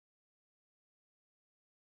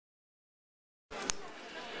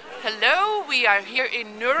we are here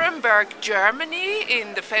in Nuremberg, Germany,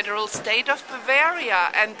 in the federal state of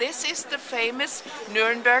Bavaria, and this is the famous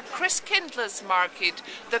Nuremberg Christkindlers market,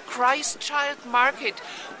 the Christ Child market,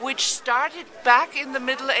 which started back in the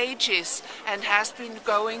Middle Ages and has been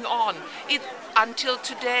going on until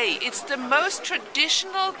today. It's the most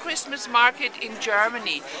traditional Christmas market in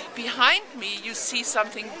Germany. Behind me you see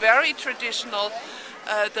something very traditional,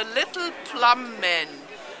 the little plum men,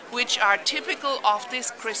 which are typical of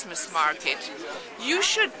this Christmas market. You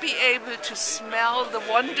should be able to smell the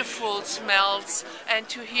wonderful smells and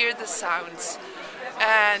to hear the sounds.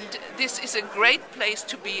 And this is a great place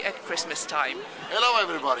to be at Christmas time. Hello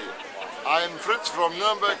everybody, I'm Fritz from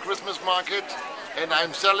Nuremberg Christmas Market and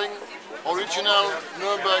I'm selling original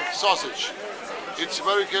Nuremberg sausage. It's a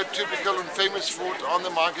very good, typical and famous food on the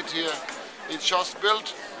market here. It's just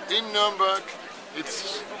built in Nuremberg.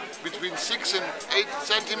 It's between 6 and 8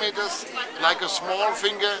 centimeters, like a small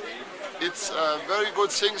finger. It's very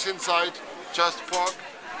good things inside, just pork,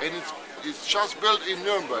 and it's just built in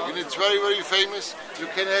Nuremberg, and it's very, very famous. You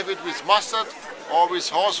can have it with mustard or with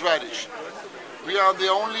horseradish. We are the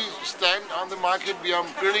only stand on the market. We are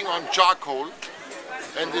grilling on charcoal,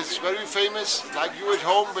 and it's very famous, like you at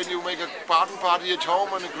home, when you make a garden party at home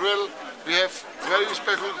on a grill. We have very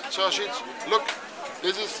special sausage. Look,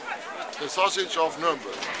 this is the sausage of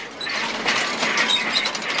Nuremberg.